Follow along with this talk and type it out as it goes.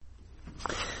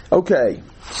Okay,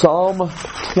 Psalm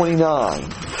 29.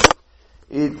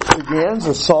 It begins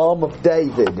a Psalm of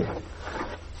David.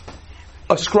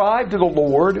 Ascribe to the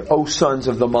Lord, O sons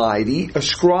of the mighty.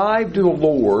 Ascribe to the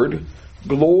Lord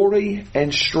glory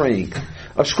and strength.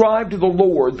 Ascribe to the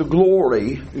Lord the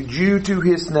glory due to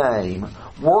His name.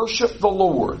 Worship the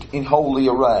Lord in holy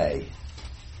array.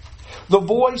 The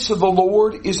voice of the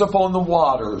Lord is upon the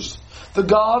waters. The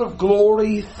God of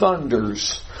glory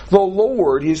thunders. The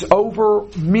Lord is over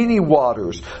many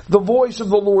waters. The voice of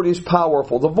the Lord is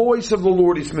powerful. The voice of the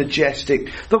Lord is majestic.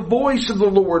 The voice of the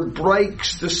Lord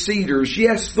breaks the cedars.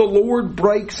 Yes, the Lord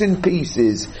breaks in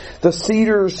pieces the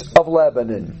cedars of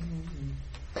Lebanon.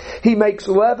 He makes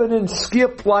Lebanon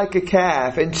skip like a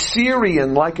calf and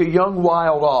Syrian like a young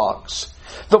wild ox.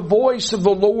 The voice of the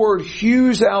Lord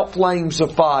hews out flames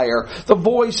of fire. The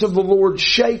voice of the Lord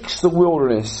shakes the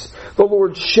wilderness. The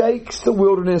Lord shakes the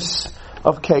wilderness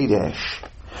of Kadesh.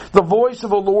 The voice of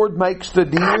the Lord makes the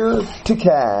deer to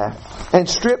calf and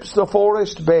strips the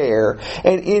forest bare,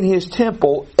 and in His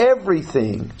temple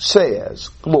everything says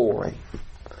glory.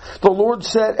 The Lord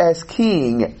sat as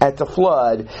king at the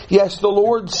flood. Yes, the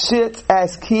Lord sits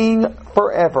as king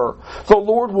forever. The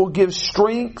Lord will give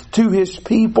strength to His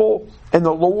people, and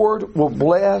the Lord will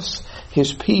bless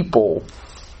His people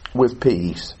with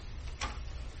peace.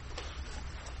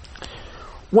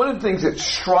 One of the things that's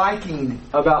striking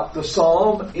about the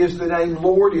Psalm is the name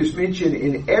Lord is mentioned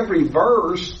in every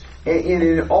verse, and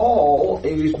in all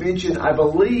it is mentioned, I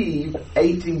believe,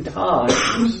 18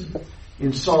 times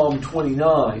in Psalm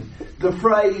 29. The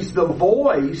phrase, the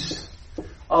voice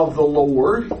of the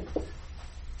Lord,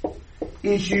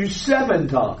 is used 7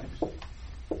 times.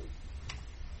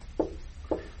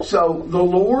 So, the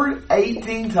Lord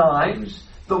 18 times,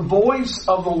 the voice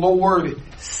of the Lord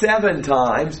 7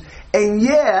 times, and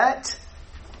yet,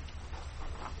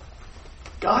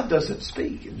 God doesn't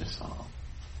speak in the Psalm.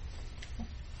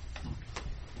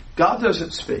 God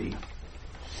doesn't speak.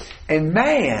 And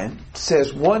man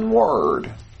says one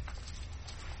word,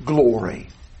 glory.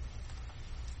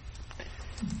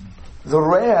 The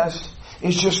rest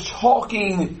is just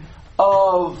talking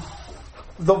of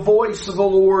the voice of the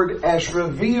Lord as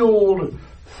revealed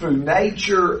through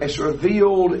nature, as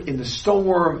revealed in the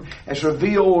storm, as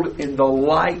revealed in the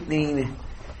lightning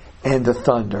and the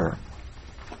thunder.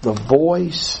 The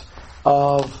voice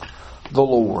of the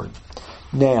Lord.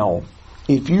 Now,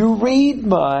 if you read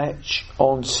much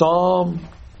on Psalm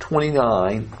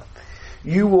 29,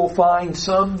 you will find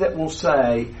some that will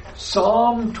say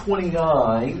Psalm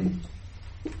 29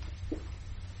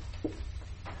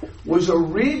 was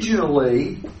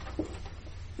originally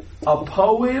a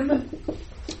poem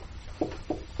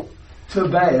to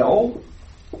Baal,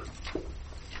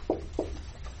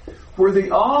 where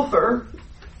the author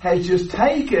has just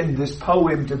taken this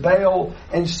poem to Baal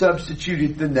and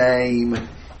substituted the name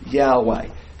Yahweh.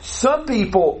 Some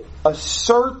people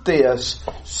assert this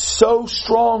so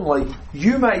strongly,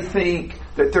 you may think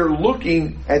that they're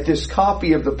looking at this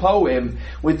copy of the poem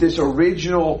with this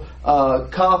original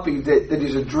copy that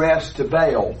is addressed to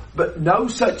Baal. But no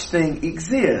such thing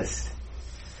exists.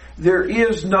 There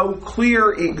is no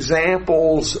clear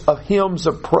examples of hymns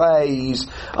of praise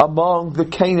among the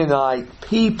Canaanite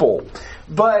people.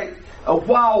 But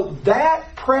while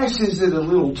that presses it a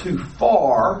little too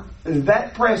far, as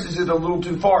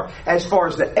far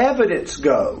as the evidence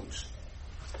goes,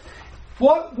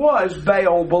 what was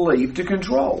Baal believed to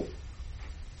control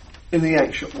in the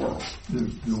ancient world?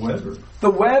 The weather.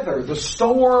 The weather, the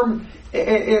storm,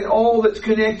 and all that's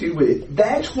connected with it.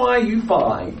 That's why you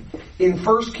find in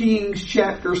 1 Kings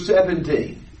chapter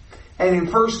 17 and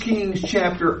in 1 Kings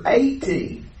chapter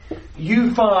 18,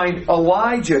 you find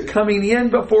Elijah coming in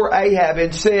before Ahab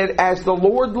and said, as the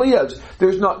Lord lives,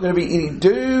 there's not going to be any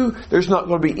dew, there's not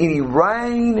going to be any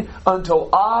rain until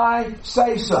I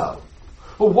say so.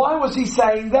 Well, why was he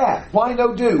saying that? Why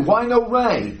no dew? Why no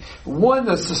rain? One,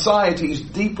 the society is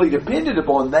deeply dependent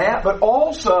upon that, but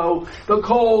also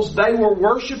because they were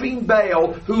worshiping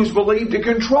Baal, who's believed to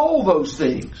control those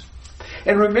things.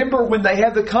 And remember when they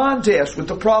had the contest with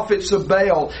the prophets of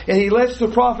Baal, and he lets the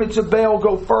prophets of Baal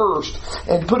go first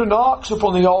and put an ox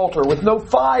upon the altar with no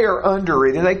fire under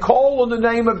it, and they call on the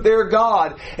name of their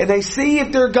God, and they see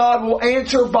if their God will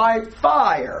answer by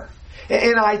fire.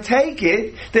 And I take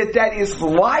it that is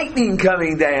lightning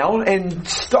coming down and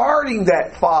starting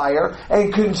that fire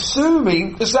and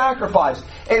consuming the sacrifice.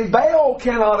 And Baal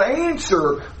cannot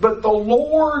answer, but the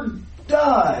Lord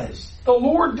does. The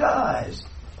Lord does.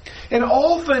 And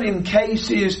often in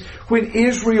cases when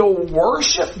Israel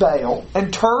worshiped Baal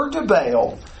and turned to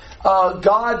Baal,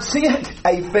 God sent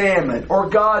a famine or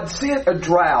God sent a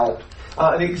drought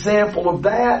An example of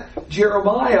that,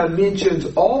 Jeremiah mentions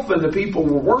often the people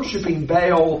were worshiping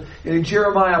Baal. And in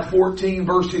Jeremiah 14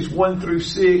 verses 1 through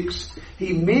 6,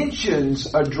 he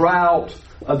mentions a drought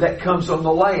that comes on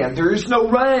the land. There is no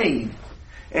rain.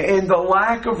 And the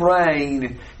lack of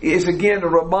rain is again a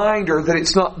reminder that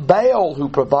it's not Baal who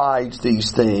provides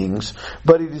these things,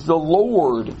 but it is the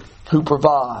Lord who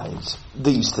provides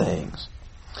these things.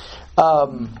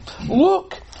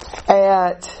 Look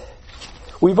at,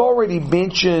 we've already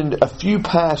mentioned a few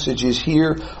passages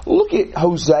here. Look at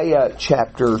Hosea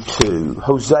chapter 2.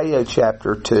 Hosea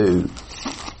chapter 2.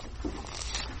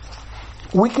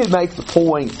 We could make the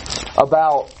point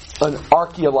about an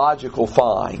archaeological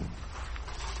find.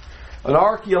 An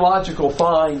archaeological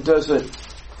find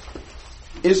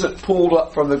isn't pulled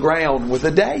up from the ground with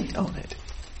a date on it.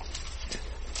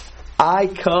 I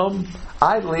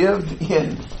lived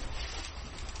in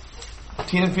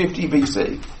 1050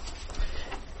 BC.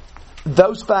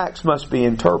 Those facts must be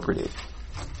interpreted.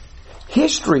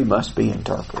 History must be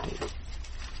interpreted.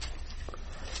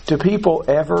 Do people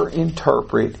ever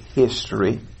interpret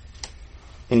history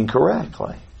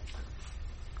incorrectly?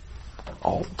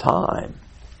 All the time.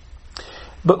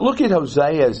 But look at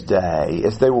Hosea's day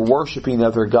as they were worshiping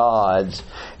other gods.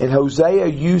 And Hosea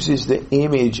uses the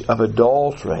image of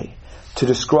adultery to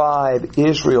describe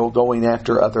Israel going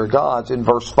after other gods. In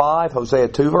verse 5, Hosea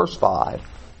 2 verse 5,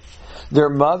 their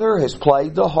mother has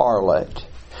played the harlot.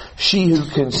 She who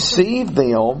conceived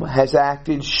them has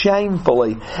acted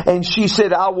shamefully. And she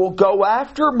said, I will go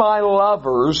after my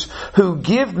lovers who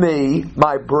give me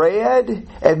my bread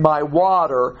and my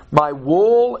water, my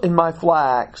wool and my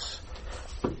flax,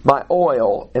 my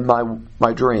oil and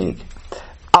my drink.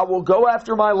 I will go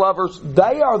after my lovers.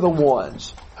 They are the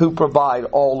ones who provide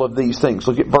all of these things.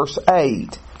 Look at verse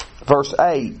 8. Verse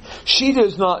 8. She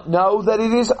does not know that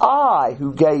it is I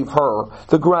who gave her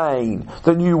the grain,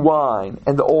 the new wine,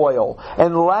 and the oil,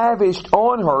 and lavished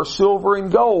on her silver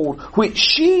and gold, which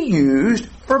she used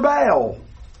for Baal.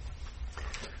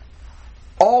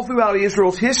 All throughout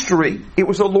Israel's history, it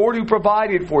was the Lord who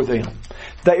provided for them.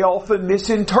 They often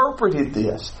misinterpreted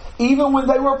this, even when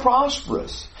they were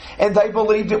prosperous. And they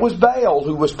believed it was Baal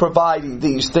who was providing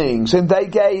these things. And they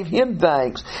gave him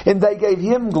thanks. And they gave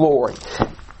him glory.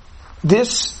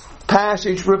 This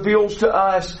passage reveals to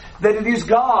us that it is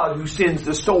God who sends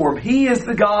the storm. He is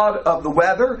the God of the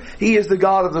weather. He is the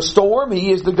God of the storm.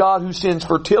 He is the God who sends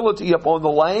fertility upon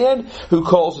the land, who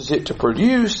causes it to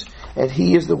produce. And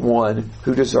He is the one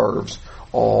who deserves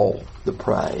all the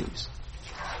praise.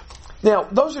 Now,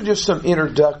 those are just some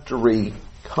introductory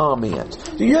comments.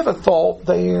 Do you have a thought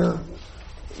there?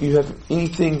 Do you have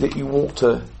anything that you want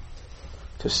to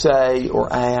say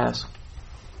or ask?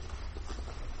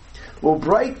 We'll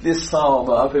break this psalm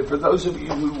up, and for those of you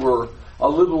who were a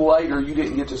little later, you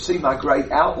didn't get to see my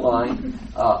great outline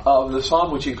of the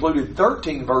psalm, which included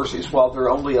 13 verses, while there are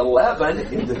only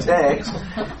 11 in the text.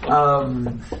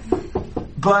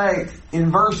 But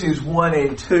in verses 1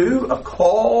 and 2, a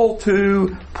call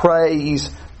to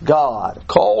praise God. A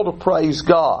call to praise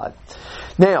God.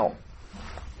 Now,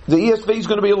 the ESV is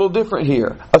going to be a little different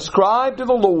here. Ascribe to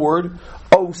the Lord,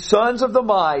 O sons of the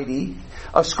mighty.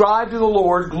 Ascribe to the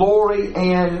Lord glory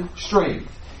and strength.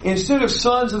 Instead of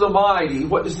sons of the mighty,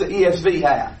 what does the ESV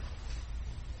have?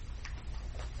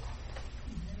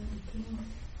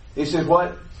 It says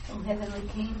what? Oh, heavenly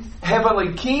kings.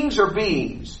 Heavenly kings or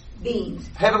beings? Beings.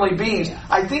 Heavenly beings.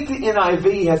 I think the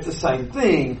NIV has the same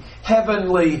thing.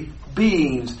 Heavenly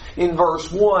beings in verse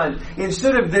 1.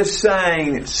 Instead of this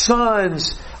saying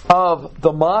sons of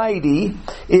the mighty,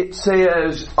 it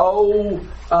says,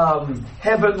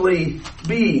 heavenly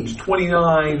beings.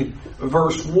 29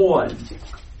 verse 1.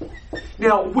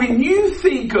 Now, when you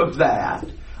think of that,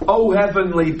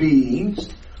 heavenly beings,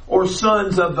 or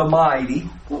sons of the mighty,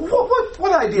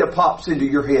 what idea pops into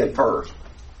your head first?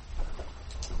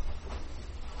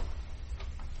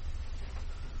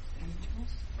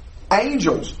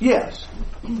 Angels, yes.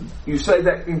 You say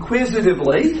that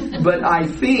inquisitively, but I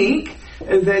think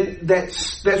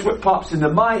that's what pops into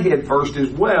my head first as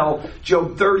well.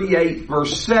 Job 38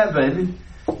 verse 7,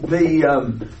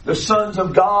 the sons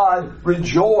of God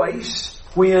rejoice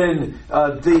when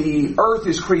the earth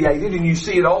is created, and you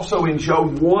see it also in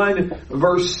Job 1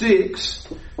 verse 6.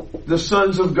 The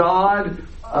sons of God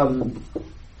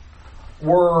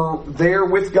were there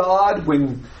with God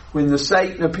when the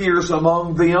Satan appears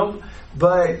among them.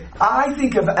 But I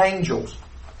think of angels.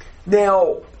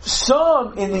 Now,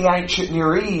 some in the ancient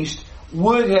Near East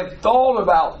would have thought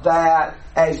about that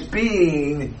as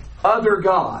being other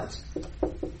gods.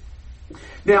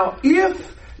 Now,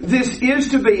 if this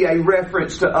is to be a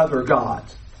reference to other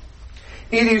gods,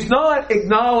 It is not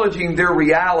acknowledging their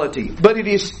reality, but it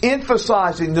is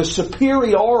emphasizing the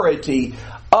superiority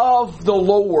of the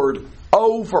Lord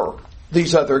over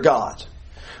these other gods.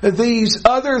 These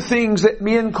other things that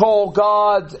men call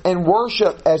gods and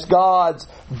worship as gods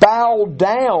bow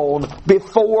down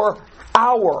before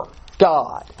our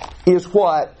God, is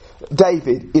what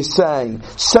David is saying.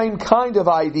 Same kind of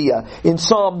idea in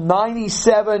Psalm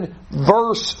 97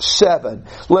 verse 7.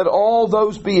 Let all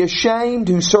those be ashamed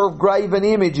who serve graven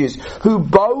images, who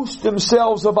boast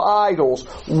themselves of idols.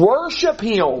 Worship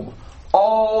Him,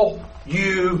 all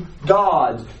you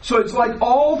gods. So it's like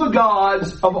all the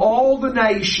gods of all the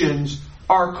nations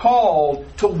are called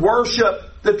to worship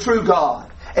the true God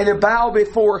and to bow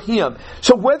before Him.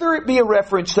 So whether it be a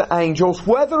reference to angels,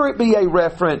 whether it be a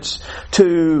reference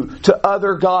to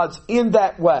other gods in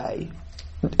that way,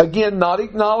 again, not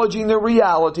acknowledging their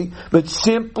reality, but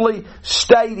simply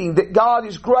stating that God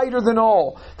is greater than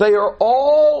all. They are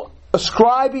all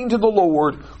ascribing to the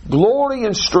Lord glory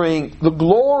and strength, the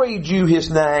glory due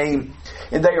His name,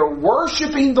 and they are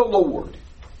worshiping the Lord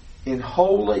in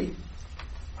holy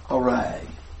array.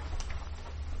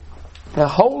 Now,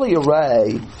 holy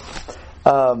array,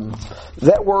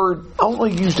 that word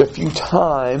only used a few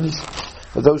times,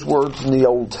 those words in the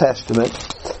Old Testament.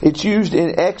 It's used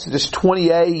in Exodus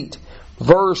 28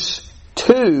 verse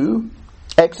 2,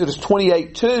 Exodus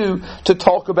 28:2, to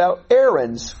talk about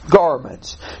Aaron's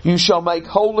garments. You shall make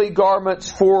holy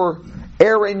garments for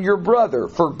Aaron your brother,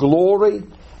 for glory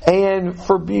and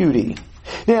for beauty.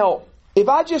 Now, if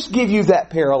I just give you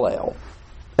that parallel,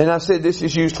 and I said this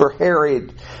is used for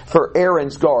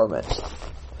Aaron's garments,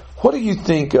 what do you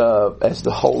think of as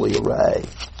the holy array?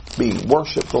 Being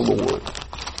worship the Lord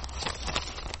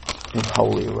in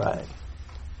holy array.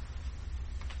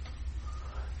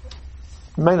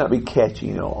 You may not be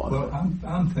catching on. Well,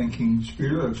 I'm thinking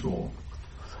spiritual.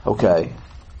 Okay.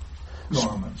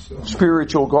 Garments.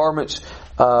 Spiritual garments,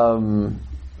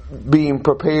 being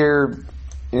prepared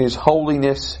in His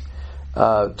holiness,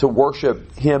 to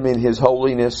worship Him in His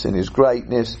holiness and His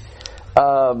greatness.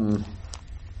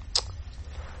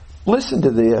 Listen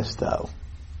to this, though.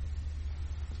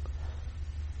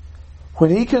 When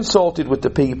He consulted with the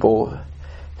people,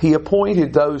 He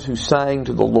appointed those who sang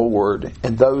to the Lord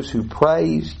and those who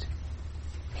praised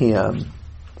Him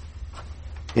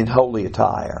in holy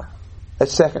attire.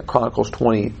 That's 2 Chronicles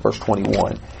 20, verse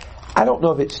 21. I don't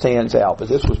know if it stands out, but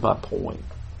this was my point.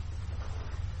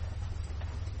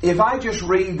 If I just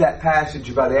read that passage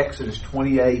about Exodus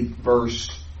 28, verse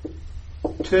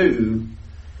 2,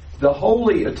 the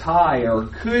holy attire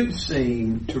could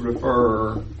seem to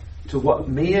refer to what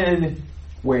men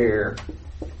wear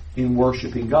in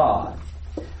worshiping God.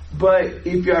 But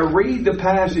if I read the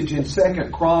passage in 2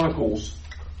 Chronicles,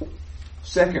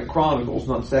 not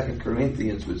 2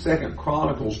 Corinthians, but 2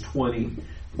 Chronicles 20,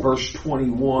 verse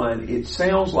 21, it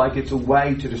sounds like it's a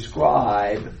way to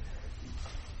describe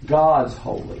God's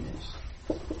holiness.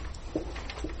 I'm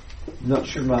not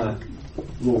sure my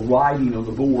little writing on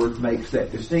the board makes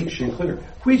that distinction clear.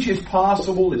 Which is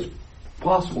possible? It's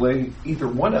possible that either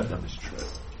one of them is true.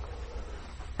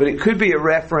 But it could be a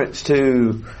reference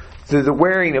to the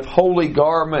wearing of holy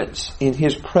garments in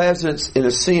His presence, in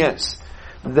a sense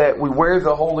that we wear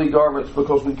the holy garments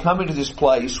because we come into this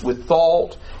place with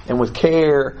thought and with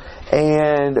care,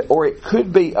 or it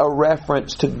could be a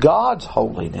reference to God's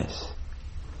holiness,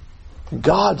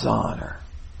 God's honor.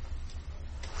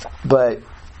 But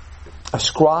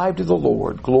ascribe to the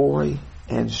Lord glory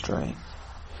and strength.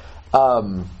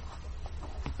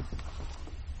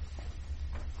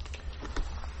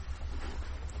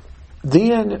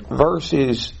 Then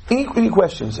verses, any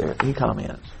questions there? Any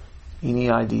comments?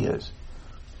 Any ideas?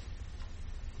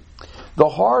 The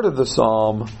heart of the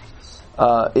psalm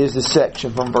is the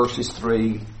section from verses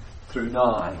 3 through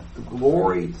 9. The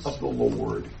glory of the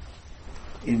Lord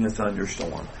in the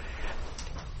thunderstorm.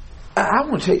 I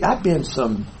want to tell you, I've been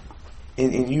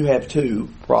and you have too,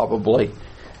 probably.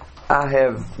 I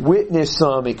have witnessed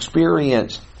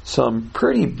experienced some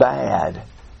pretty bad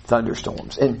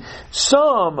thunderstorms. And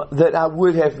some that I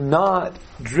would have not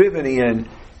driven in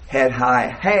had I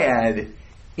had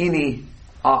any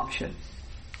option.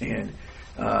 And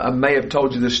I may have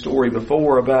told you this story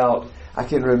before about, I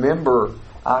can remember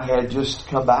I had just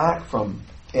come back from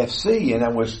FC and I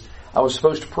was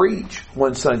supposed to preach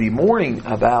one Sunday morning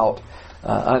about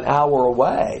an hour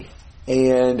away.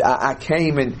 And I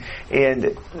came and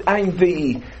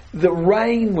the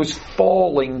rain was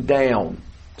falling down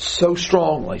so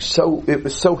strongly, it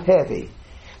was so heavy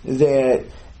that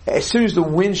as soon as the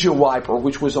windshield wiper,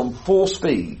 which was on full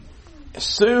speed, as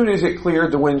soon as it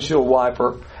cleared the windshield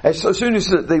wiper, as soon as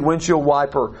the windshield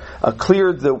wiper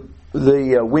cleared the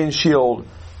windshield,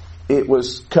 it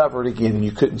was covered again and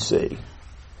you couldn't see.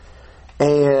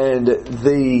 And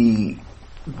the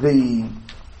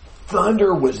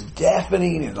thunder was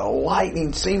deafening and the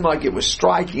lightning seemed like it was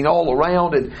striking all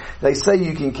around. And they say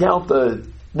you can count the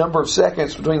number of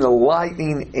seconds between the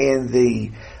lightning and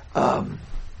the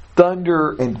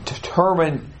thunder and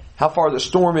determine how far the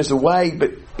storm is away,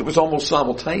 but it was almost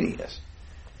simultaneous.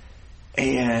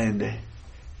 And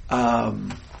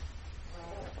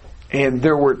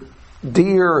there were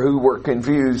deer who were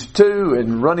confused too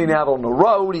and running out on the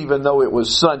road even though it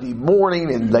was Sunday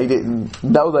morning and they didn't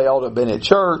know they ought to have been at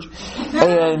church.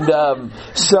 And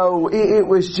so it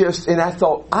was just, and I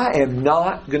thought, I am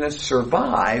not going to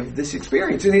survive this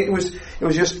experience. And it was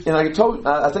just, and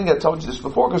I think I told you this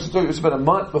before, because it was about a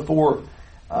month before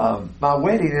my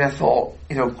wedding, and I thought,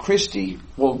 Christy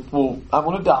will I'm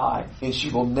going to die, and she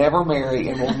will never marry,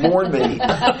 and will mourn me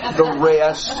the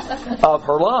rest of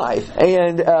her life,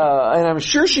 and I'm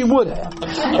sure she would have,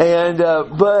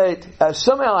 but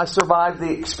somehow I survived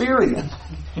the experience,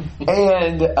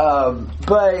 and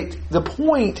but the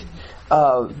point,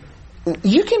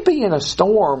 you can be in a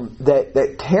storm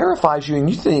that terrifies you, and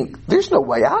you think there's no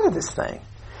way out of this thing.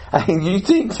 I mean, you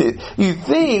think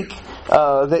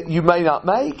that you may not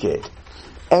make it.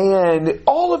 And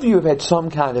all of you have had some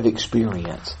kind of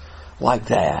experience like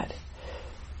that.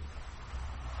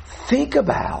 Think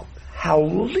about how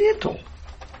little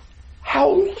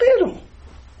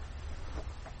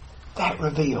that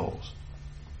reveals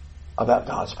about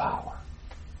God's power.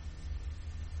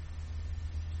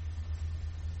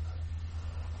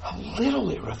 How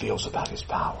little it reveals about His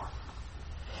power.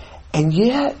 And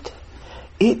yet,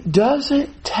 it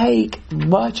doesn't take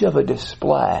much of a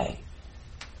display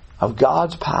of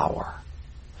God's power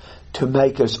to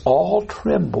make us all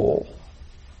tremble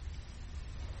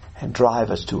and drive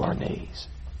us to our knees.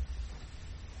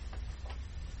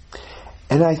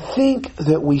 And I think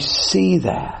that we see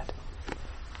that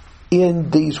in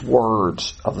these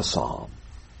words of the psalm.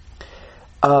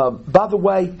 By the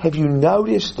way, have you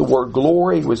noticed the word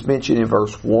glory was mentioned in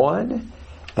verse 1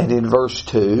 and in verse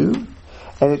 2?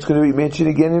 And it's going to be mentioned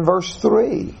again in verse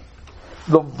 3.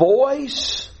 The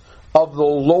voice of the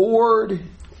Lord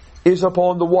is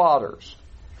upon the waters.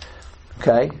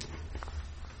 Okay?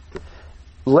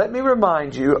 Let me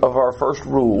remind you of our first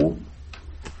rule.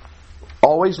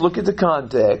 Always look at the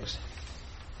context.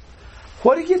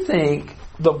 What do you think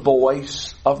the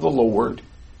voice of the Lord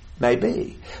may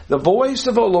be? The voice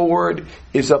of the Lord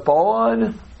is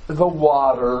upon the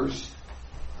waters.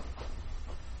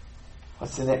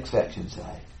 What's the next section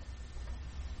say?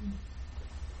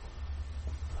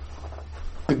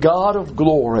 The God of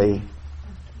glory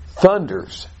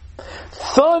thunders.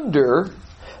 Thunder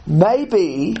may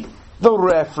be the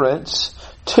reference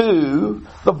to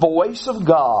the voice of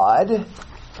God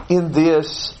in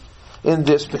this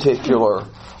particular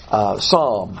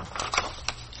psalm.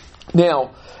 Now,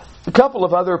 a couple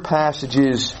of other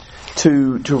passages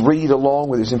to read along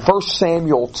with this. In 1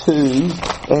 Samuel 2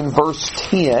 and verse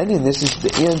 10, and this is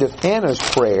the end of Hannah's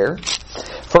prayer.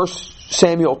 1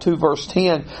 Samuel 2 verse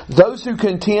 10, those who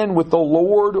contend with the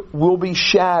Lord will be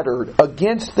shattered.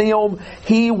 Against them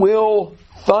He will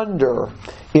thunder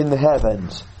in the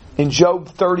heavens. In Job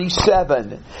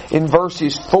 37, in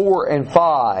verses 4 and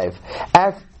 5,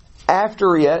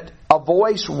 after it, a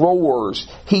voice roars.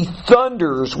 He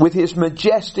thunders with His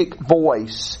majestic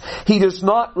voice. He does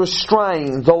not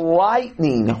restrain the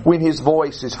lightning when His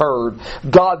voice is heard.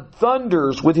 God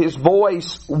thunders with His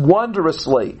voice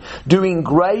wondrously, doing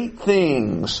great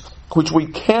things which we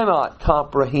cannot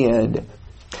comprehend.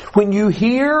 When you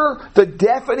hear the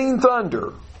deafening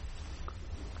thunder,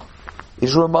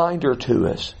 is a reminder to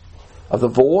us of the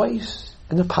voice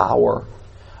and the power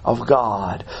of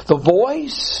God. The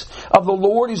voice of the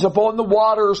Lord is upon the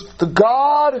waters. The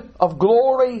God of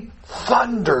glory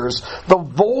thunders. The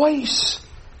voice,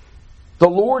 the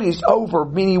Lord is over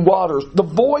many waters. The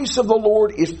voice of the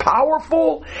Lord is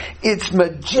powerful. It's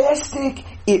majestic.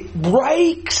 It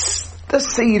breaks the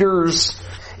cedars.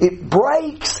 It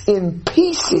breaks in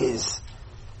pieces.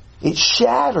 It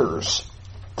shatters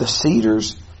the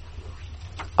cedars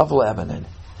of Lebanon.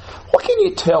 What can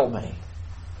you tell me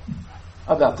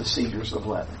about the cedars of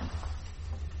Lebanon?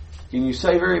 Can you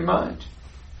say very much?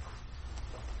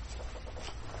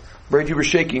 Brad, you were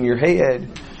shaking your head.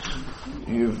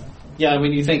 Yeah,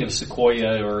 when you think of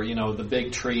sequoia or, the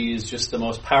big trees, just the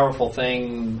most powerful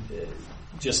thing,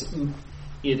 it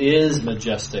is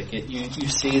majestic. You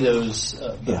see those,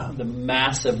 the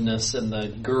massiveness and the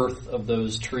girth of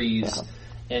those trees.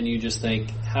 and you just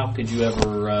think, how could you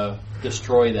ever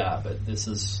destroy that? But this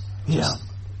is just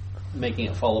making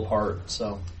it fall apart.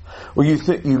 So, well,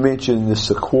 you mentioned the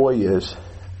sequoias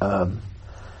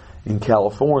in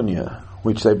California,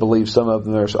 which they believe some of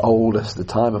them are as old as the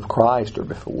time of Christ or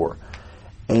before.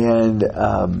 And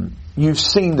you've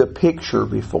seen the picture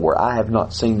before. I have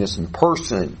not seen this in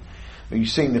person. You've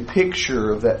seen the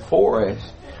picture of that forest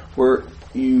where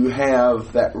you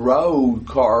have that road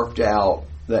carved out,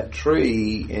 that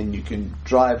tree, and you can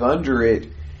drive under it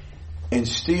and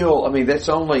still, I mean, that's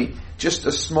only just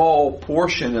a small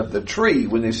portion of the tree.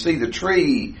 When they see the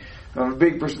tree,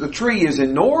 the tree is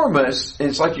enormous, and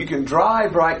it's like you can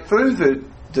drive right through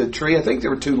the tree. I think there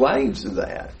were 2 lanes to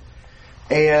that.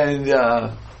 And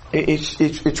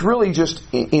it's really just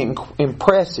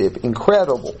impressive,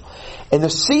 incredible. And the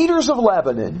cedars of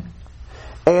Lebanon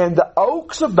and the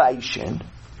oaks of Bashan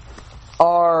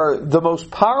are the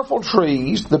most powerful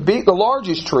trees, the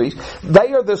largest trees.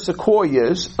 They are the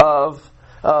sequoias of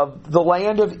the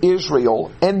land of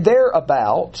Israel and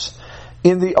thereabouts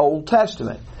in the Old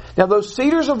Testament. Now, those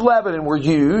cedars of Lebanon were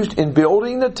used in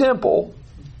building the temple,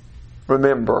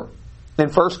 remember, in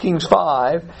 1 Kings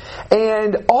 5,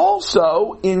 and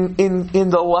also in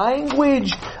the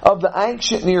language of the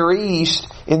ancient Near East,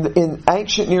 in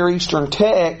ancient Near Eastern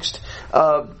text,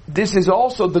 this is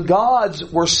also the gods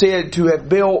were said to have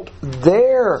built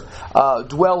their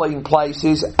dwelling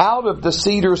places out of the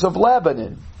cedars of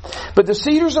Lebanon. But the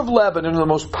cedars of Lebanon are the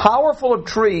most powerful of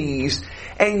trees,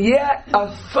 and yet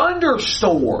a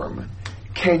thunderstorm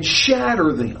can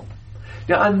shatter them.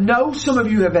 Now, I know some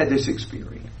of you have had this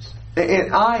experience.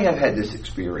 And I have had this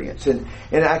experience. And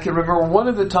I can remember one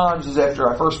of the times is after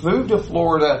I first moved to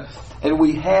Florida, and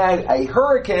we had a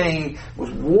hurricane, was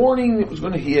warning it was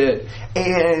going to hit,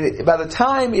 and by the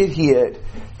time it hit,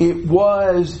 it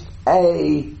was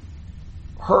a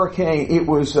hurricane. It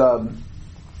was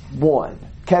 1.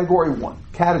 Category 1.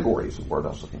 Category is the word I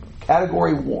was looking for.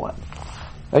 Category 1.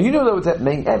 Now, you know what that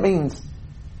means? That means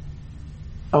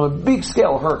on a big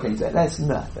scale of hurricanes, that's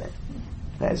nothing.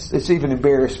 It's even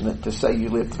embarrassment to say you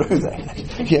lived through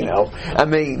that. You know, I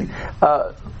mean,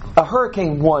 a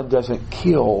Hurricane 1 doesn't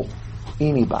kill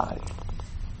anybody,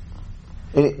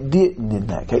 and it didn't in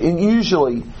that case. And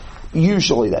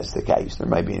usually that's the case. There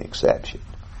may be an exception,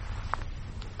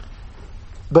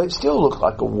 but it still looked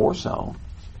like a war zone.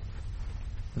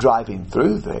 Driving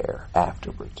through there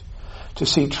afterwards, to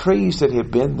see trees that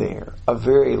have been there a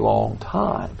very long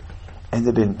time, and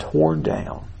they've been torn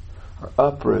down or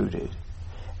uprooted.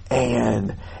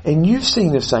 And you've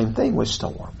seen the same thing with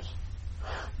storms.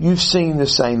 You've seen the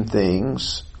same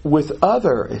things with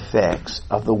other effects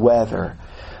of the weather.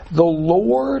 The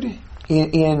Lord,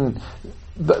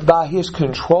 by His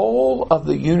control of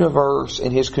the universe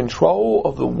and His control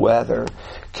of the weather,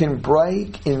 can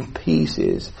break in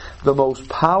pieces the most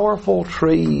powerful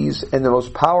trees and the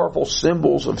most powerful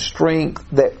symbols of strength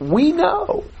that we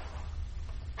know.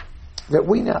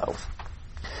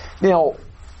 Now,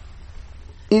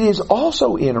 it is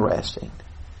also interesting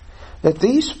that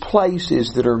these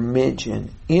places that are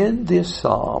mentioned in this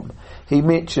psalm, he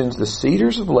mentions the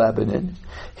cedars of Lebanon,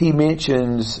 he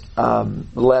mentions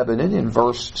Lebanon in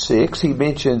verse 6, he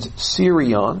mentions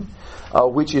Sirion,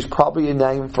 which is probably a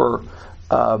name for,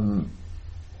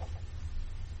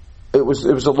 it was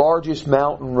the largest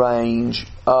mountain range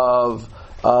of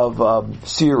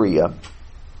Syria.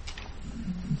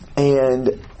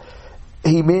 And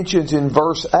he mentions in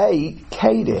verse 8,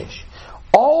 Kadesh.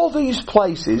 All these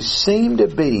places seem to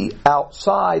be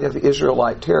outside of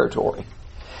Israelite territory.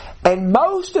 And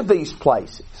most of these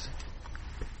places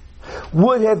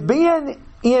would have been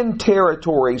in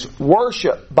territories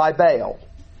worshipped by Baal.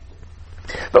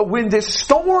 But when this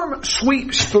storm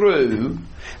sweeps through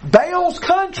Baal's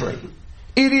country,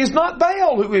 it is not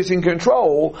Baal who is in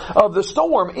control of the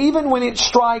storm. Even when it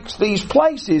strikes these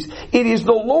places, it is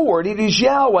the Lord, it is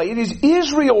Yahweh, it is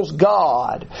Israel's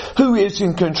God who is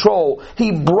in control.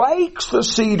 He breaks the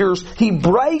cedars, He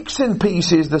breaks in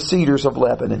pieces the cedars of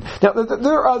Lebanon. Now,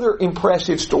 there are other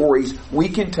impressive stories we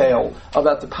can tell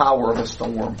about the power of a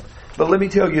storm. But let me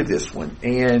tell you this one.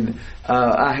 And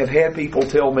I have had people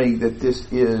tell me that this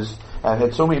is... I've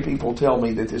had so many people tell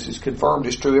me that this is confirmed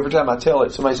as true. Every time I tell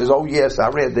it, somebody says, "Oh yes, I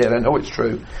read that. I know it's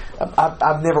true."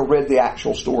 I've never read the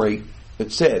actual story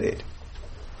that said it.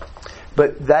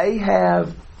 But they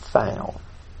have found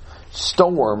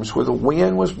storms where the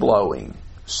wind was blowing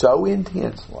so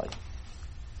intensely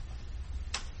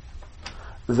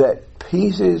that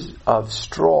pieces of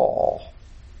straw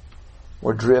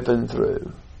were driven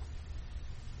through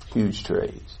huge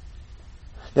trees.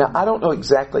 Now, I don't know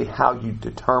exactly how you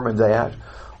determine that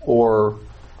or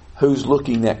who's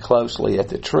looking that closely at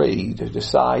the tree to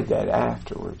decide that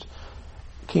afterwards.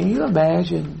 Can you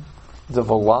imagine the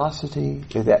velocity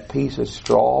that piece of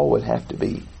straw would have to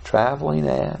be traveling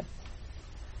at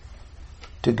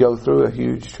to go through a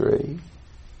huge tree?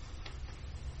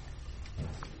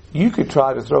 You could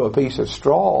try to throw a piece of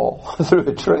straw through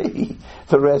a tree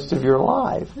the rest of your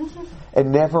life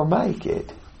and never make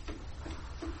it.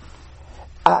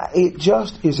 It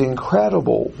just is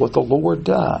incredible what the Lord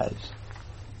does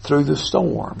through the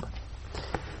storm.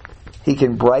 He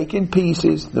can break in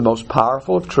pieces the most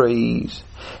powerful of trees.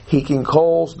 He can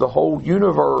cause the whole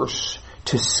universe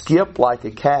to skip like a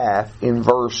calf in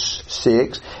verse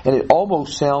 6. And it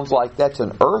almost sounds like that's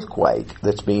an earthquake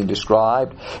that's being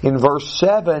described. In verse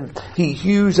 7, He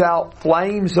hews out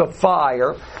flames of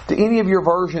fire. Do any of your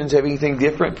versions have anything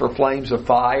different for flames of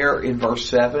fire in verse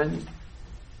 7?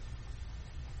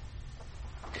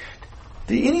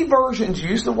 Do any versions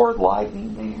use the word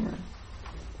lightning there?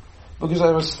 Because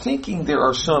I was thinking there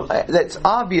are some, that's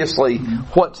obviously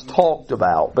what's talked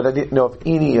about, but I didn't know if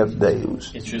any of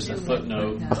those. It's just a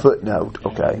footnote. A footnote,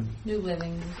 okay. New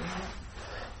Living.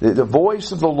 The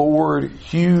voice of the Lord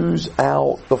hews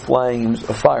out the flames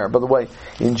of fire. By the way,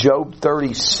 in Job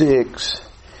 36,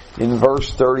 in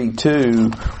verse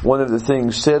 32, one of the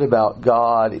things said about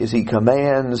God is He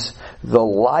commands the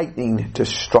lightning to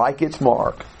strike its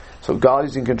mark. So God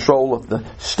is in control of the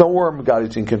storm. God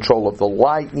is in control of the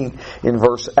lightning. In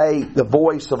verse 8, the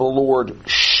voice of the Lord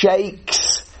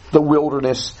shakes the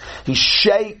wilderness. He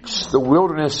shakes the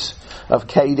wilderness of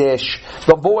Kadesh.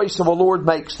 The voice of the Lord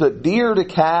makes the deer to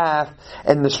calf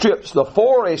and strips the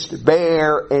forest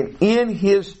bare. And in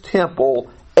His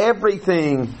temple,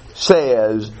 everything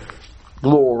says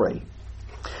glory.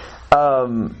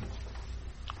 But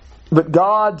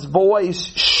God's voice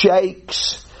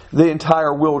shakes the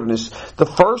entire wilderness. The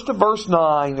first of verse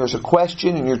 9, there's a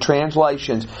question in your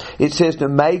translations. It says to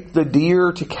make the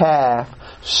deer to calf.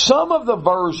 Some of the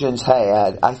versions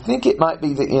had, I think it might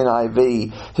be the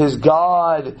NIV, his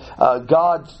God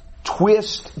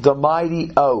twist the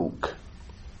mighty oak.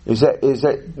 Is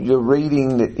that you're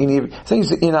reading that any of, I think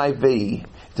it's the NIV,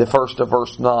 the first of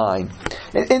verse 9.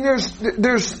 And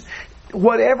there's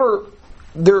whatever.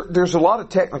 There's a lot of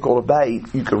technical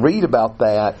debate. You can read about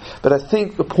that. But I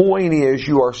think the point is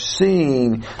you are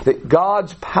seeing that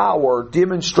God's power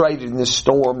demonstrated in this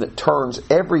storm that turns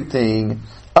everything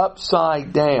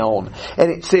upside down. And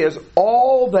it says,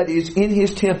 all that is in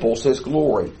His temple says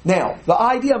glory. Now, the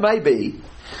idea may be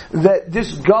that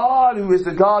this God who is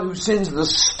the God who sends the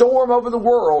storm over the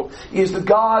world is the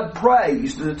God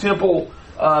praised in the temple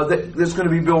that's going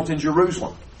to be built in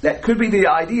Jerusalem. That could be the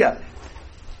idea.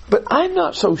 But I'm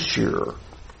not so sure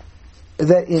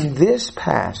that in this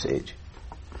passage,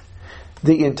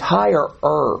 the entire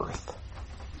earth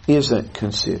isn't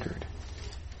considered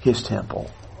His temple.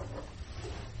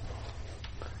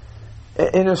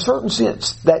 In a certain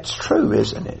sense, that's true,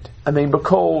 isn't it? I mean,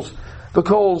 because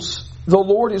the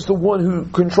Lord is the one who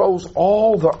controls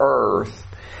all the earth.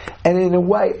 And in a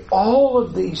way, all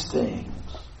of these things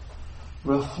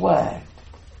reflect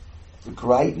the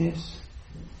greatness,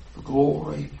 the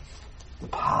glory, the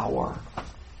power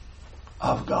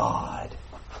of God.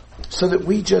 So that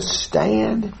we just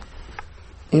stand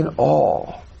in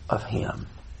awe of Him.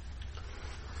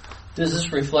 Does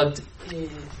this reflect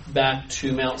back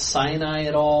to Mount Sinai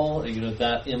at all?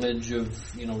 That image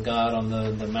of God on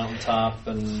the mountaintop,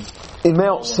 and in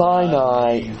Mount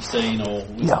Sinai, you say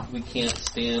we can't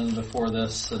stand before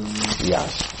this, and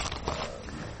yes.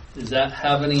 Does that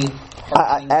have any?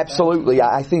 Absolutely,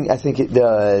 I think it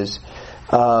does.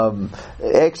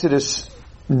 Exodus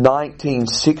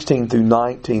 19:16 through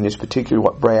 19 is particularly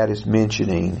what Brad is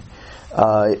mentioning.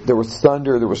 There was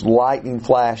thunder, there was lightning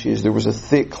flashes, there was a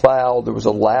thick cloud, there was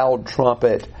a loud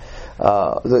trumpet.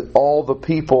 That all the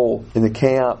people in the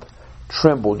camp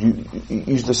trembled.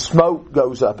 The smoke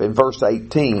goes up in verse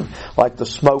 18, like the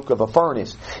smoke of a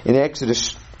furnace. In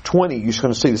Exodus 20, you're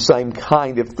going to see the same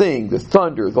kind of thing. The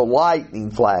thunder, the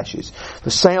lightning flashes,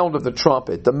 the sound of the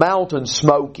trumpet, the mountain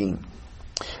smoking.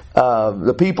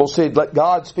 The people said, let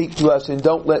God speak to us and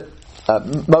don't let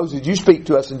Moses, you speak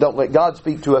to us and don't let God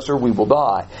speak to us or we will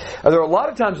die. There are a lot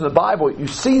of times in the Bible you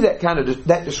see that kind of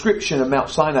that description of Mount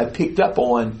Sinai picked up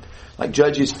on, like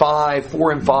Judges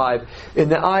 4 and 5.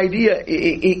 And the idea,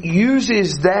 it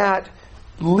uses that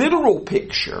literal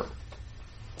picture.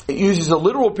 It uses a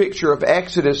literal picture of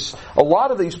Exodus, a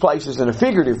lot of these places, in a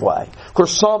figurative way. Of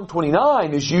course, Psalm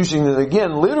 29 is using it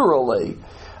again literally.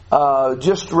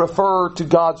 Just to refer to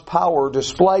God's power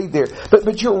displayed there.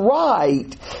 But you're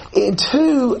right. And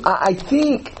two, I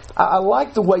think, I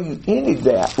like the way you ended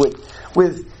that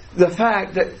with the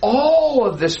fact that all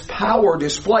of this power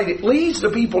displayed, it leads the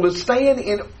people to stand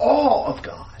in awe of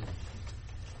God.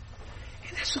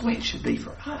 And that's the way it should be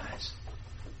for us.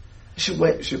 It's the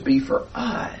way it should be for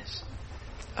us.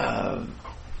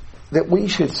 That we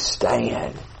should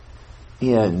stand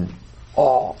in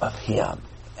awe of Him.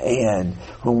 And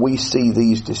when we see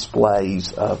these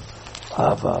displays of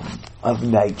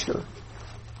nature.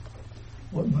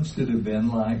 What must it have been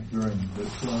like during the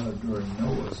flood, during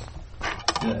Noah's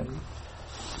day?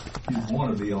 You'd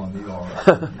want to be on the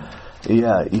ark.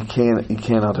 Yeah, you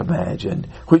cannot imagine.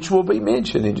 Which will be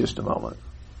mentioned in just a moment.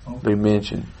 Be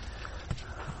mentioned.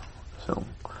 So,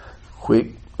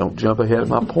 quick, don't jump ahead of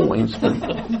my points.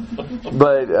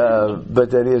 But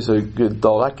that is a good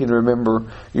thought. I can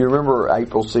remember. You remember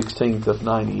April 16th of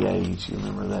 '98. You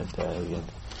remember that day, and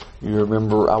you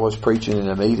remember I was preaching in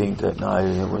a meeting that night,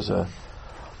 and there was a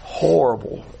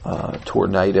horrible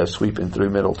tornado sweeping through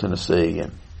Middle Tennessee,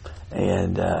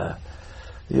 and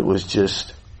it was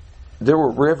just, there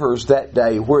were rivers that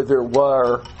day where there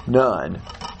were none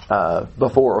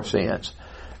before or since.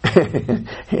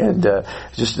 And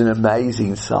just an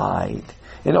amazing sight.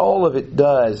 And all of it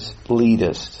does lead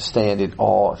us to stand in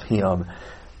awe of Him.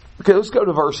 Okay, let's go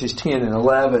to verses 10 and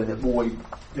 11 that Boyd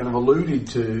kind of alluded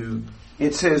to.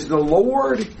 It says, the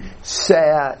Lord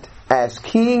sat as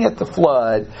king at the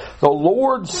flood. The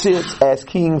Lord sits as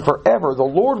king forever. The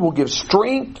Lord will give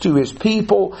strength to His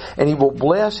people, and He will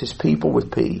bless His people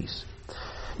with peace.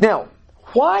 Now,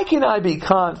 why can I be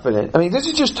confident? I mean, this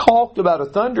is just talked about a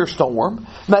thunderstorm.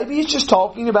 Maybe it's just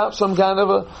talking about some kind of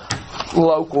a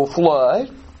local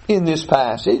flood in this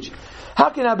passage. How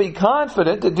can I be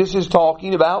confident that this is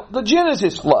talking about the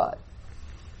Genesis flood?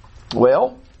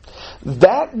 Well,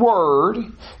 that word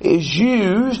is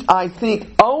used, I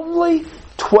think, only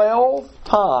 12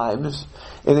 times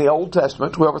in the Old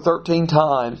Testament, 12 or 13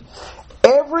 times.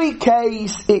 Every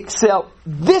case except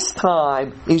this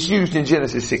time is used in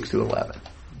Genesis 6 to 11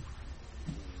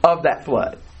 of that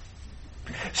flood.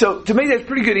 So to me that's a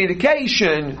pretty good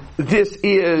indication this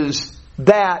is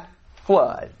that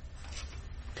flood.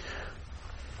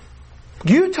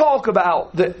 You talk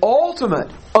about the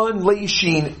ultimate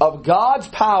unleashing of God's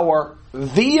power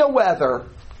via weather.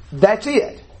 That's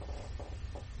it.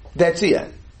 That's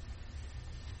it.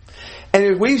 And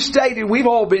as we've stated, we've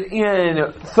all been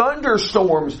in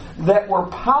thunderstorms that were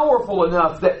powerful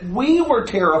enough that we were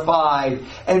terrified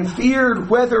and feared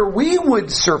whether we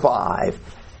would survive.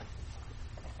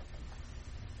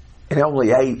 And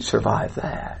only 8 survived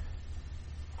that.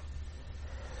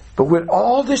 But when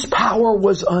all this power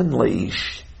was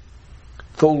unleashed,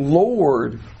 the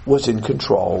Lord was in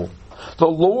control. The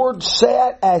Lord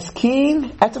sat as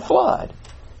king at the flood.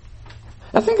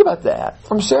 Now think about that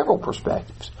from several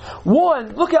perspectives.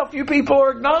 One, look how few people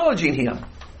are acknowledging Him.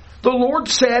 The Lord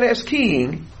sat as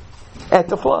king at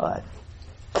the flood.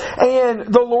 And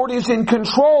the Lord is in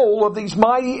control of these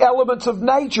mighty elements of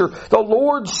nature. The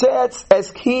Lord sits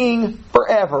as king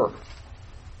forever.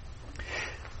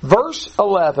 Verse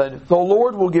 11, the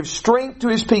Lord will give strength to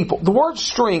His people. The word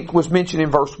strength was mentioned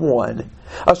in verse 1.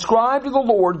 Ascribe to the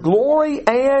Lord glory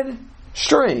and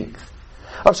strength.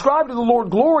 Ascribe to the Lord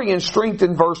glory and strength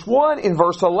in verse 1. In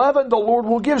verse 11, the Lord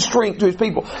will give strength to His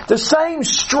people. The same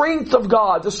strength of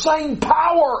God, the same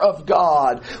power of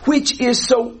God, which is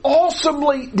so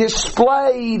awesomely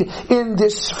displayed in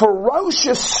this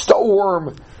ferocious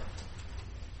storm,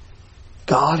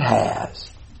 God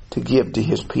has to give to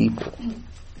His people,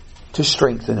 to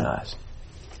strengthen us,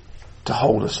 to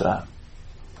hold us up.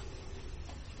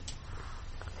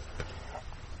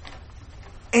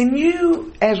 And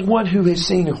you, as one who has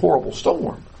seen a horrible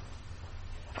storm,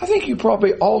 I think you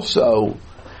probably also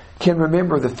can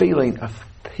remember the feeling of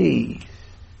peace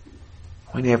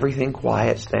when everything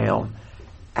quiets down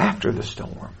after the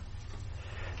storm.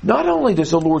 Not only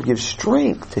does the Lord give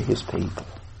strength to His people,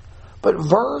 but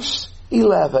verse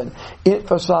 11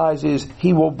 emphasizes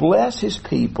He will bless His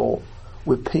people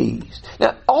with peace.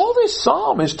 Now, all this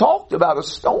psalm is talked about a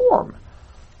storm.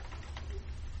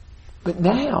 But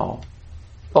now,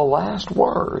 the last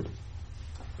word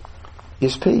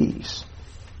is peace.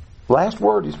 Last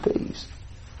word is peace.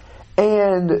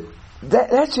 And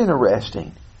that's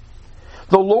interesting.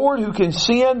 The Lord who can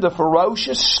send the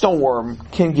ferocious storm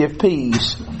can give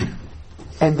peace.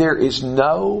 And there is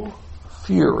no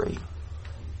fury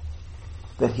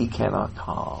that He cannot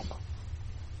calm.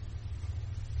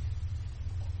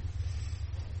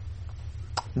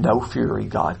 No fury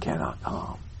God cannot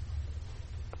calm.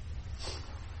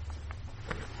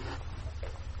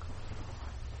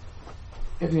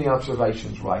 Any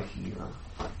observations right here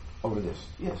over this?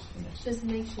 Yes. Just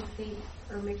makes you think,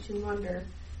 or makes you wonder,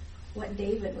 what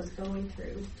David was going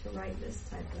through to write this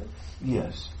type of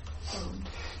Yes. psalm.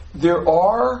 There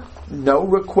are no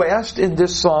requests in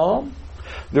this psalm.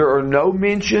 There are no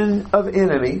mention of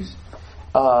enemies.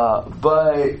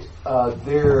 But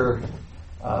there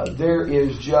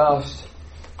is just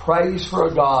praise for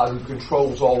a God who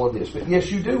controls all of this. But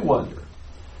yes, you do wonder.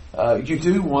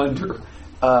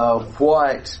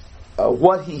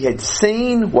 What he had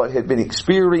seen, what had been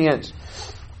experienced,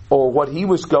 or what he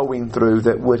was going through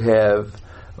that would have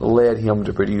led him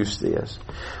to produce this.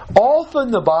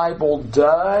 Often the Bible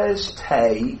does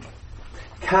take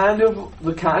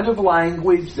the kind of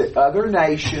language that other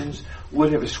nations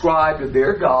would have ascribed to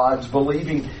their gods,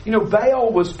 believing,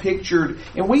 Baal was pictured,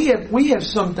 and we have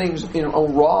some things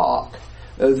on rock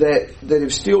that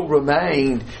have still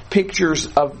remained, pictures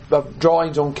of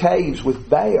drawings on caves with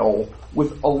Baal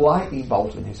with a lightning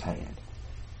bolt in his hand.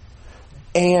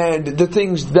 And the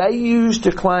things they use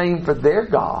to claim for their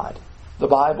God, the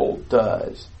Bible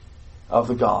does of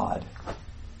the God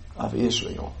of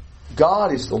Israel.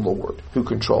 God is the Lord who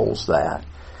controls that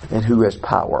and who has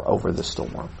power over the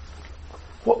storm.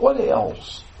 What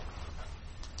else?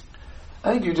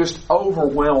 I think you're just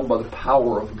overwhelmed by the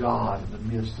power of God in the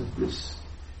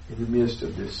midst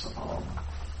of this psalm.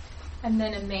 And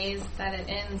then amazed that it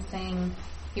ends saying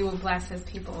He will bless His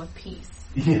people with peace.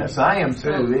 Yes, I am too.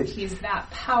 So He's that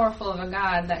powerful of a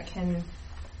God that can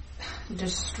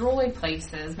destroy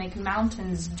places, make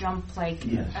mountains jump like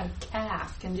a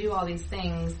calf, can do all these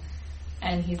things,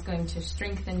 and He's going to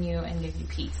strengthen you and give you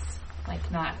peace.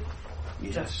 Like not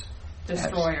just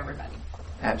destroy everybody.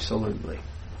 Absolutely.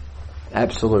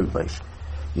 Absolutely.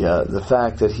 Yeah, the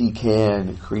fact that He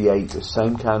can create the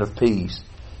same kind of peace.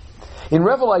 In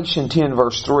Revelation 10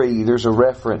 verse 3, there's a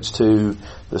reference to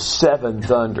the 7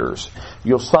 thunders.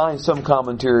 You'll find some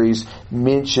commentaries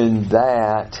mention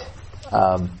that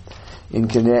in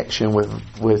connection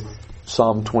with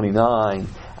Psalm 29.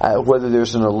 Whether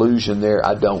there's an allusion there,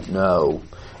 I don't know.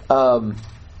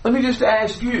 Let me just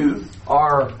ask you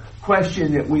our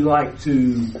question that we like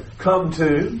to come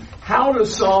to. How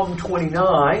does Psalm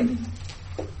 29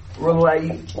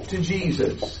 relate to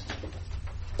Jesus?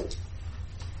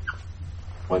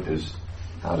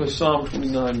 How does Psalm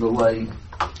 29 relate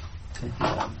to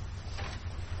Him?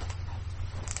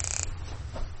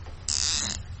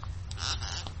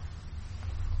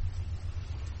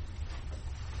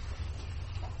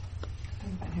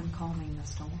 Him calming the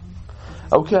storm.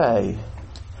 Okay.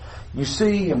 You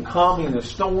see Him calming the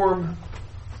storm.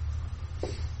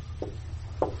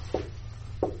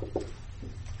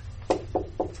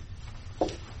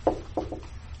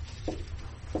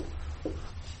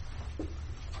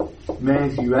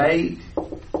 Matthew 8.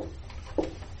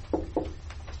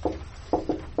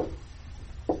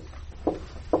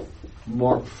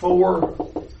 Mark 4.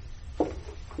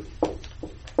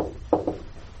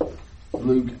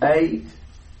 Luke 8.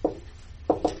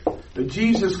 But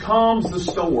Jesus calms the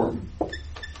storm.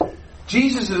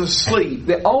 Jesus is asleep.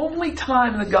 The only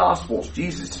time in the Gospels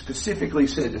Jesus specifically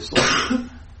said to sleep.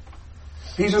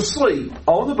 He's asleep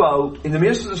on the boat in the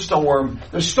midst of the storm.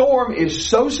 The storm is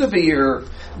so severe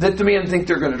that the men think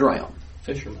they're going to drown.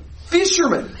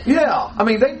 Fishermen, yeah. I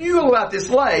mean, they knew about this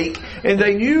lake and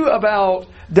they knew about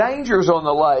dangers on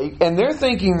the lake, and they're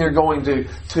thinking they're going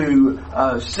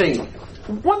to sink.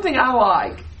 One thing I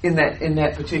like in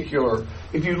that particular,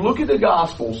 if you look at the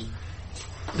Gospels,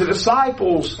 the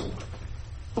disciples,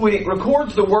 when it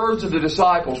records the words of the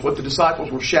disciples, what the disciples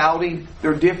were shouting,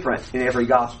 they're different in every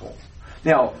Gospel.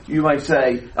 Now, you may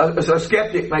say, a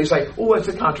skeptic may say, oh, it's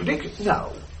a contradiction.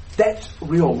 No, that's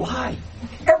real life.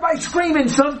 Everybody's screaming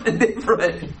something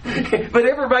different. But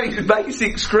everybody's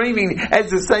basic screaming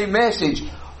has the same message.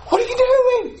 What are you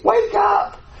doing? Wake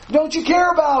up! Don't you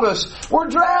care about us? We're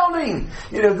drowning.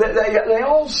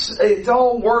 It's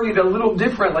all worded a little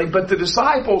differently, but the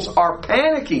disciples are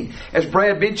panicking. As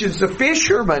Brad mentions, the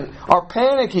fishermen are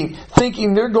panicking,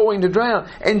 thinking they're going to drown.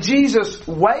 And Jesus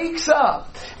wakes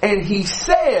up and He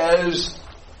says,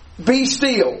 be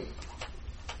still.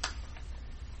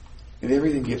 And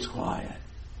everything gets quiet.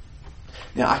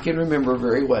 Now, I can remember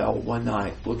very well one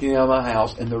night looking out of my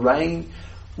house, and the rain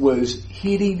was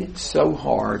hitting so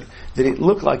hard that it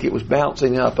looked like it was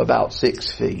bouncing up about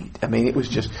 6 feet. I mean, it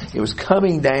was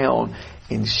coming down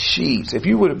in sheets. If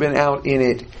you would have been out in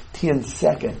it 10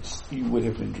 seconds, you would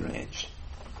have been drenched.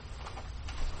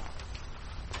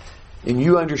 And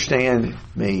you understand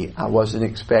me, I wasn't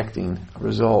expecting a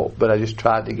result, but I just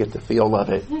tried to get the feel of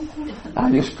it. I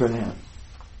just pronounced,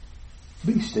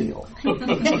 be still. Of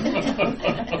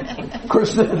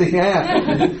course, nothing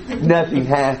happened. Nothing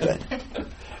happened.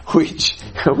 Which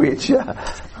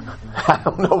I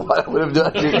don't know what I would have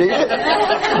done if you did.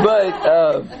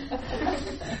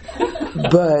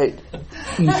 But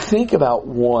you think about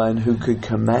one who could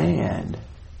command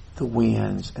the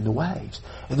winds and the waves.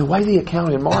 And the way the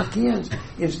account in Mark ends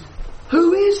is,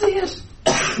 who is this?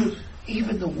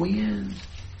 Even the winds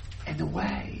and the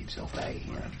waves obey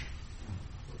him.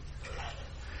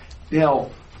 Now,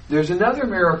 there's another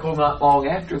miracle not long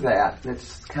after that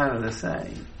that's kind of the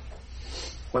same.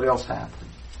 What else happened?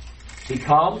 He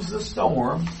calms the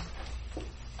storm.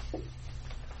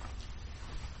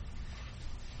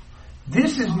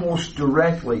 This is most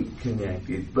directly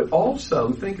connected, but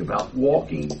also think about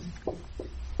walking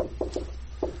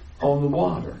on the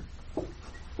water.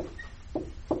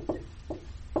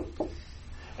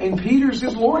 And Peter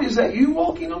says, Lord, is that you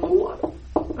walking on the water?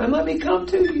 And let me come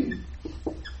to you.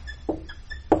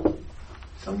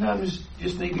 Sometimes you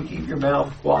just need to keep your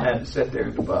mouth quiet and sit there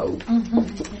in the boat.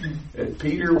 And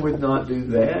Peter would not do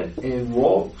that and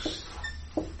walks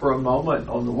for a moment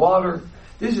on the water.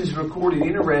 This is recorded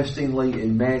interestingly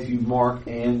in Matthew, Mark,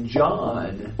 and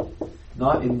John,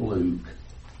 not in Luke.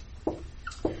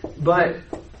 But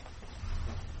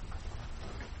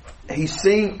he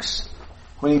sinks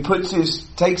when he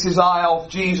takes his eye off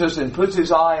Jesus and puts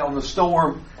his eye on the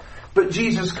storm. But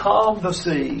Jesus calmed the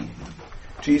sea.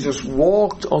 Jesus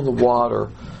walked on the water.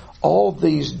 All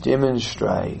these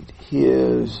demonstrate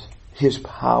his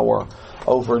power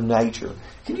over nature.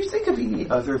 Can you think of any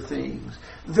other things?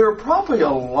 There are probably a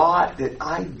lot that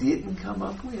I didn't come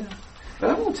up with.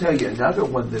 But I will tell you another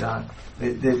one that I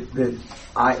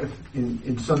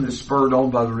in some that's spurred on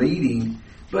by reading.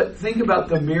 But think about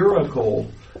the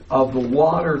miracle of the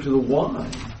water to the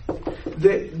wine.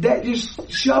 That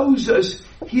just shows us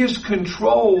his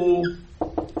control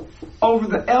over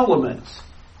the elements.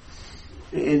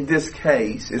 In this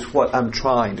case is what I'm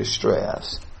trying to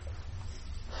stress.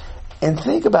 And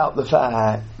think about the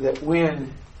fact that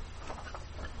when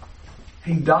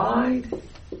he died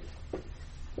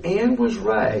and was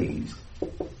raised,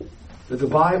 that the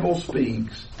Bible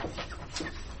speaks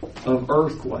of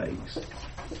earthquakes.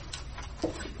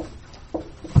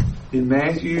 In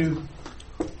Matthew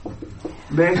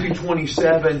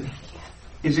 27,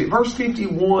 is it verse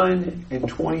 51 and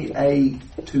 28,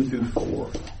 2 through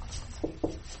 4?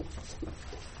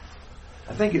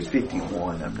 I think it's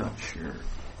 51, I'm not sure.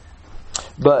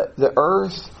 But the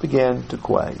earth began to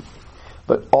quake.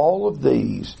 But all of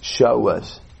these show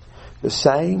us the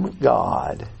same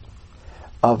God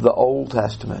of the Old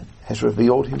Testament has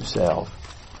revealed himself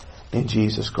in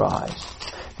Jesus Christ.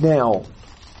 Now,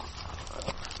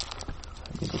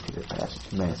 let me look at it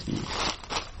past Matthew.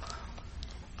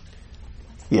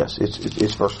 Yes,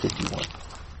 it's verse 51.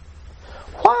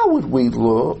 Why would we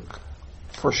look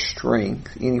for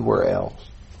strength anywhere else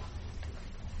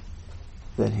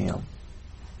than him?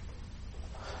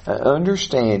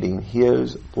 Understanding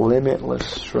his limitless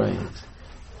strength,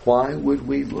 why would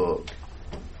we look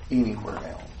anywhere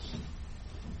else?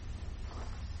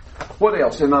 What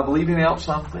else? Am I leaving out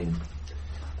something?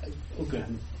 Okay.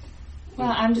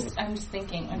 Well, I'm just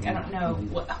thinking. Like, I don't know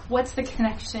what's the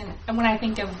connection. And when I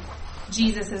think of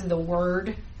Jesus as the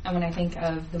Word, and when I think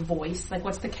of the voice, like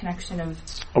what's the connection of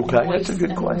voice that's a good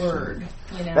and question. Word?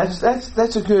 You know?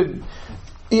 That's a good.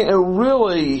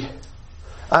 Really.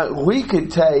 We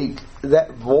could take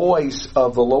that voice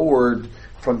of the Lord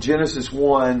from Genesis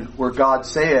 1 where God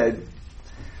said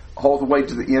all the way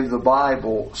to the end of the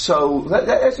Bible. So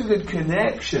that's a good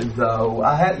connection though.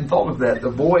 I hadn't thought of that. The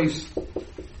voice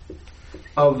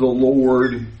of the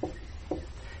Lord.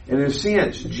 In a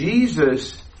sense,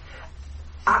 Jesus,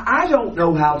 I don't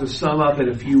know how to sum up in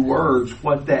a few words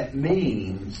what that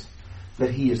means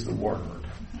that he is the Word.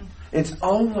 It's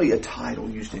only a title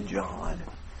used in John.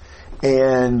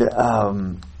 And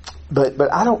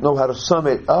but I don't know how to sum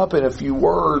it up in a few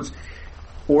words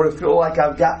or to feel like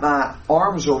I've got my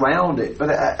arms around it. But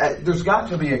there's got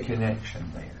to be a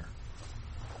connection there.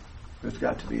 There's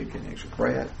got to be a connection.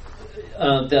 Brad?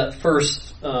 That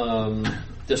first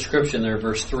description there,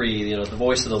 verse 3, the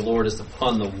voice of the Lord is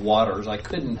upon the waters. I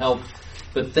couldn't help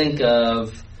but think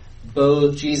of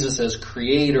both Jesus as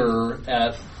creator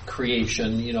at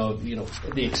creation,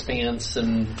 the expanse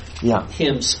and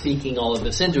him speaking all of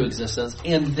this into existence,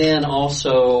 and then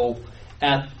also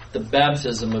at the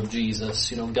baptism of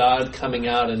Jesus, God coming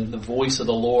out and the voice of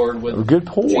the Lord with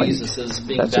Jesus as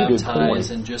being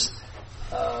baptized, and just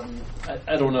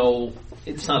I don't know,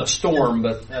 it's not a storm,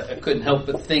 but I couldn't help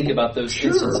but think about those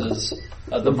instances.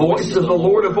 The voice of the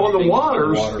Lord upon the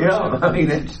waters. Yeah, I mean,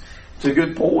 it's a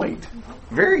good point.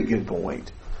 Very good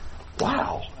point.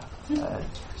 Wow.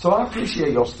 So I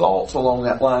appreciate your thoughts along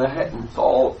that line. I hadn't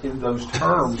thought in those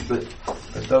terms, but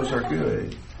But those are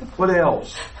good. What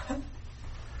else?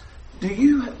 Do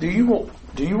you want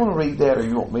to read that, or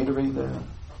you want me to read that?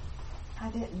 I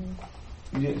didn't.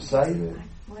 You didn't save it?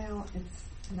 Well, it's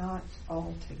not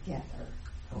all together.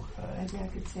 Okay. Maybe I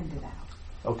could send it out.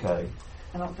 Okay.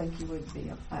 I don't think you would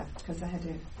be, because I had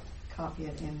to copy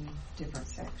it in different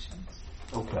sections.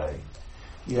 Okay.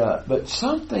 Yeah, but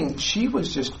she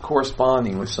was just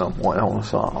corresponding with someone on the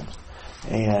Psalms.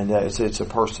 And it's a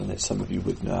person that some of you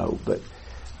would know. But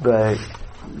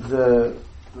the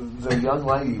young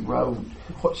lady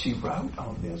what she wrote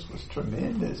on this was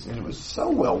tremendous. And it was so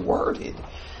well worded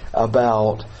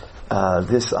about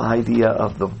this idea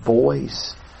of the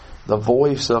voice of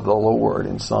the Lord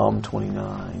in Psalm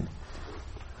 29.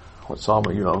 What psalm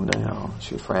are you on now?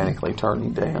 She's frantically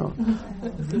turning down.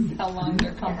 How long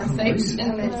your conversation?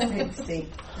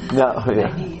 No,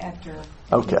 yeah. Maybe after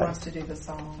he wants to do the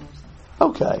song or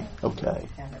something. Okay.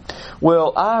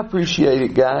 Well, I appreciate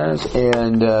it, guys.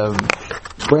 And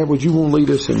Brad, would you want to lead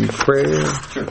us in prayer? Sure.